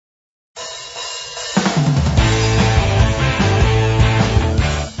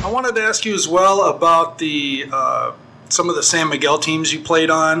wanted to ask you as well about the some of the San Miguel teams you played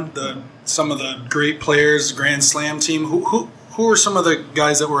on, some of the great players, Grand Slam team. Who were some of the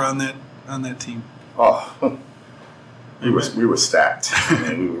guys that were on that team? Oh, we were stacked. I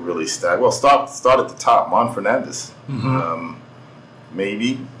mean, we were really stacked. Well, start at the top. Mon Fernandez,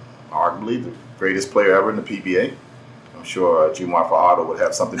 maybe, arguably, the greatest player ever in the PBA. I'm sure Jumar Fajardo would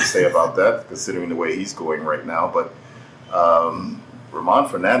have something to say about that, considering the way he's going right now. But Ramon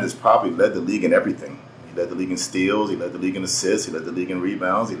Fernandez probably led the league in everything. He led the league in steals, he led the league in assists, he led the league in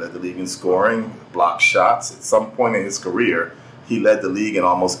rebounds, he led the league in scoring, block shots. At some point in his career, he led the league in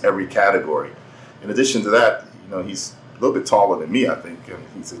almost every category. In addition to that, he's a little bit taller than me, I think.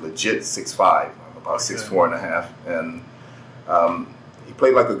 He's a legit 6'5", about 6'4.5", and he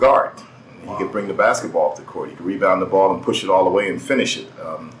played like a guard. He could bring the basketball up the court. He could rebound the ball and push it all the way and finish it.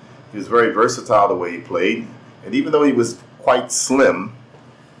 He was very versatile the way he played. And even though he was quite slim,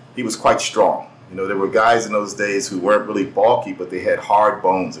 he was quite strong. There were guys in those days who weren't really bulky, but they had hard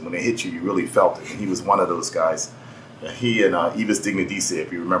bones. And when they hit you, you really felt it. And he was one of those guys. He and Yves Dignadice,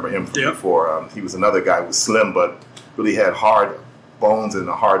 if you remember him from before, he was another guy who was slim, but really had hard bones and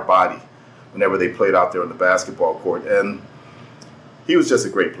a hard body whenever they played out there on the basketball court. And he was just a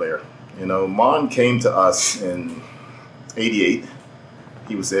great player. Mon came to us in '88.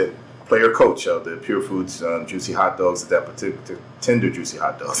 He was a player coach of the Pure Foods Juicy Hot Dogs at that particular Tender Juicy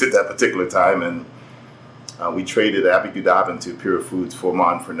Hot Dogs at that particular time, and we traded Abby Gudabin to Pure Foods for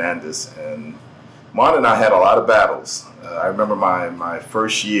Mon Fernandez. And Mon and I had a lot of battles. I remember my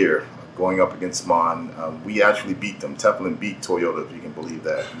first year going up against Mon. We actually beat them. Teflon beat Toyota, if you can believe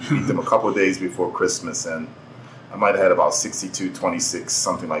that. We beat them a couple of days before Christmas, and I might have had about 62-26,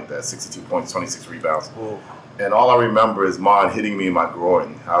 something like that, 62 points, 26 rebounds. Whoa. And all I remember is Mon hitting me in my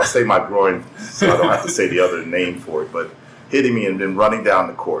groin. I'll say my groin so I don't have to say the other name for it, but hitting me and then running down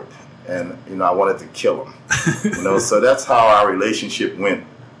the court. And, I wanted to kill him. So that's how our relationship went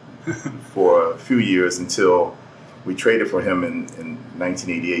for a few years until we traded for him in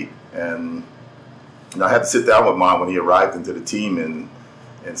 1988. And I had to sit down with Mon when he arrived into the team and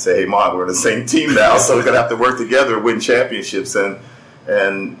say, hey, Mon, we're on the same team now, so we're going to have to work together and win championships. And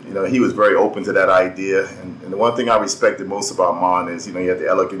he was very open to that idea. And the one thing I respected most about Mon is, he had the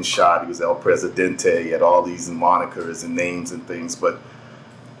elegant shot. He was El Presidente. He had all these monikers and names and things. But,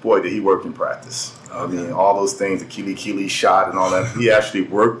 boy, did he work in practice. I mean, all those things, the Kili shot and all that, he actually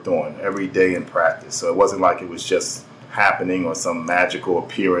worked on every day in practice. So it wasn't like it was just happening or some magical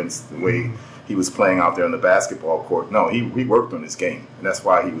appearance the way he was playing out there on the basketball court. No, he worked on his game, and that's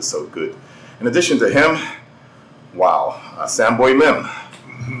why he was so good. In addition to him, wow, Samboy Lim,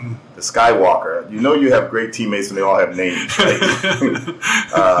 the Skywalker. You have great teammates when they all have names, right?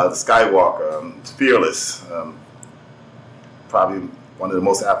 The Skywalker, fearless, probably one of the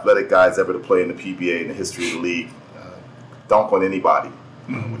most athletic guys ever to play in the PBA in the history of the league. Dunk on anybody,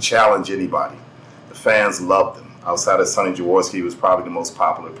 would challenge anybody. The fans loved him. Outside of Sonny Jaworski, he was probably the most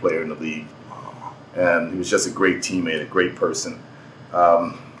popular player in the league. And he was just a great teammate, a great person.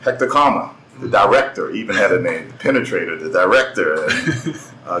 Hector Calma, the director, even had a name, the penetrator, the director. And,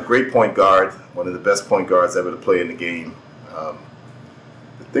 a great point guard, one of the best point guards ever to play in the game.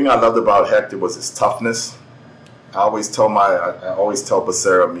 The thing I loved about Hector was his toughness. I always tell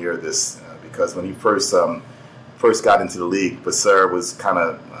Basir Amir this because when he first got into the league, Basir was kind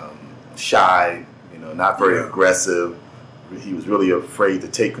of shy, not very aggressive. He was really afraid to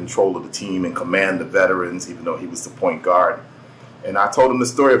take control of the team and command the veterans, even though he was the point guard. And I told him the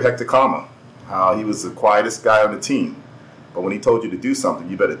story of Hector Calma, how he was the quietest guy on the team. But when he told you to do something,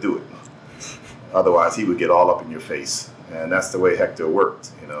 you better do it. Otherwise, he would get all up in your face. And that's the way Hector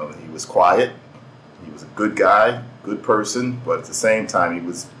worked. He was quiet. He was a good guy, good person. But at the same time, he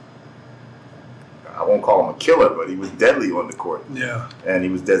was, I won't call him a killer, but he was deadly on the court. Yeah. And he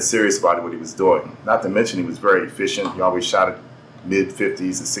was dead serious about what he was doing. Not to mention he was very efficient. He always shot at mid-50s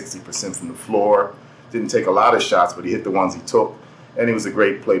and 60% from the floor. Didn't take a lot of shots, but he hit the ones he took. And he was a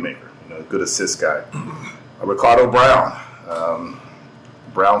great playmaker, a good assist guy. Ricardo Brown,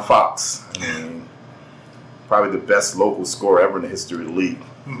 Brown Fox. I mean, probably the best local scorer ever in the history of the league.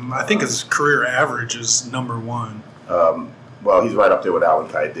 I think his career average is #1. Well, he's right up there with Alan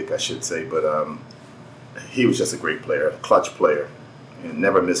Caidic, I should say, but he was just a great player, a clutch player, and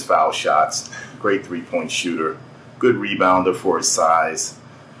never missed foul shots. Great three-point shooter, good rebounder for his size,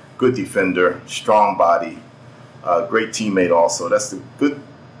 good defender, strong body, great teammate also. That's the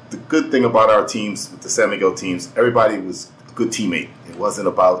good thing about our teams, with the San Miguel teams. Everybody was a good teammate. It wasn't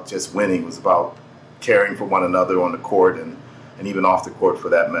about just winning. It was about caring for one another on the court and even off the court for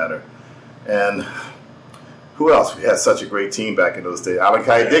that matter. And Who else? We had such a great team back in those days. Alan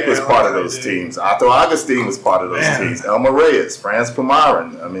Caidic was part of those teams. Otto Augustine was part of those teams. Elmer Reyes, Franz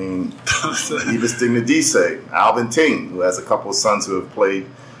Pumarin. I mean, Yves Dignadice, Alvin Ting, who has a couple of sons who have played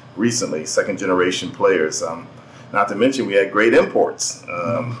recently, second-generation players. Not to mention we had great imports.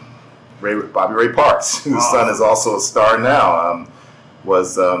 Bobby Ray Parks, whose son is also a star now,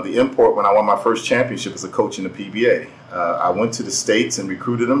 was the import when I won my first championship as a coach in the PBA. I went to the States and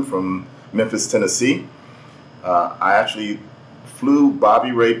recruited him from Memphis, Tennessee. I actually flew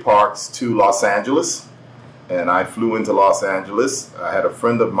Bobby Ray Parks to Los Angeles, and I flew into Los Angeles. I had a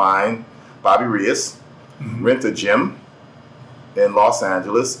friend of mine, Bobby Reyes, rent a gym in Los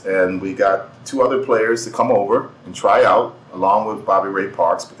Angeles, and we got 2 other players to come over and try out along with Bobby Ray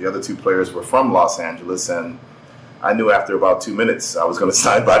Parks, but the other 2 players were from Los Angeles, and I knew after about 2 minutes I was going to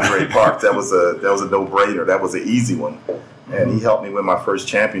sign Bobby Ray Parks. That was a no-brainer. That was an easy one. And he helped me win my first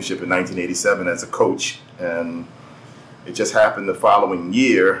championship in 1987 as a coach. And it just happened the following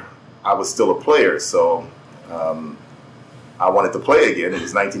year, I was still a player. So I wanted to play again. It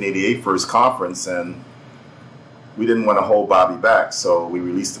was 1988 first conference, and we didn't want to hold Bobby back. So we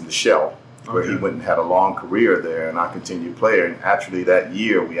released him to Shell, where he went and had a long career there, and I continued playing. And actually that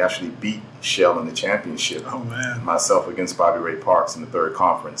year, we actually beat Shell in the championship. Oh, man. Myself against Bobby Ray Parks in the third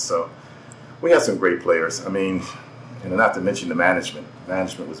conference. So we had some great players. I mean, and not to mention the management.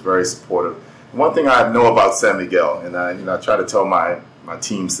 Management was very supportive. One thing I know about San Miguel, and I try to tell my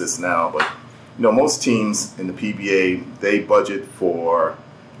teams this now, but most teams in the PBA, they budget for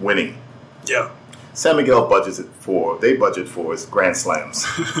winning. Yeah. San Miguel budget for is Grand Slams.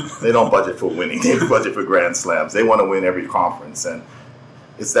 They don't budget for winning. They budget for Grand Slams. They want to win every conference, and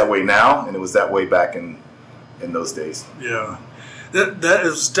it's that way now, and it was that way back in those days. Yeah. That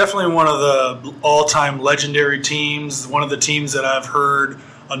is definitely one of the all-time legendary teams, one of the teams that I've heard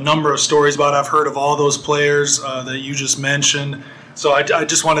a number of stories about. I've heard of all those players that you just mentioned. So I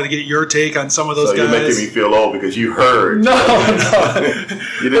just wanted to get your take on some of those guys. So you're making me feel old because you heard. No.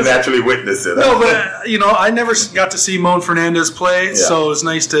 You didn't actually witness it. No, but, I never got to see Mon Fernandez play, so it's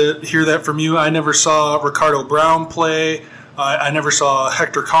nice to hear that from you. I never saw Ricardo Brown play. I never saw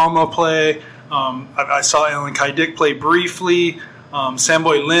Hector Calma play. I saw Alan Caidic play briefly.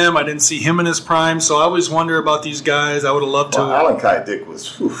 Samboy Lim, I didn't see him in his prime, so I always wonder about these guys. I would have loved to. Alan Caidic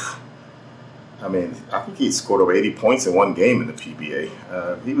was, I think he scored over 80 points in one game in the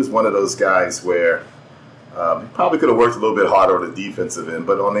PBA. He was one of those guys where he probably could have worked a little bit harder on the defensive end,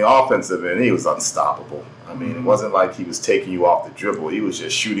 but on the offensive end, he was unstoppable. It wasn't like he was taking you off the dribble. He was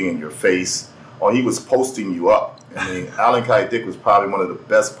just shooting in your face, or he was posting you up. Alan Caidic was probably one of the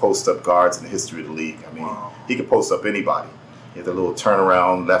best post-up guards in the history of the league. He could post up anybody. He had a little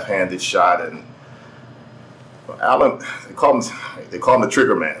turnaround, left-handed shot, and Alan, they call him the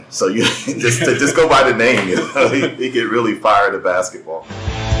trigger man. So you just go by the name. He could really fire the basketball.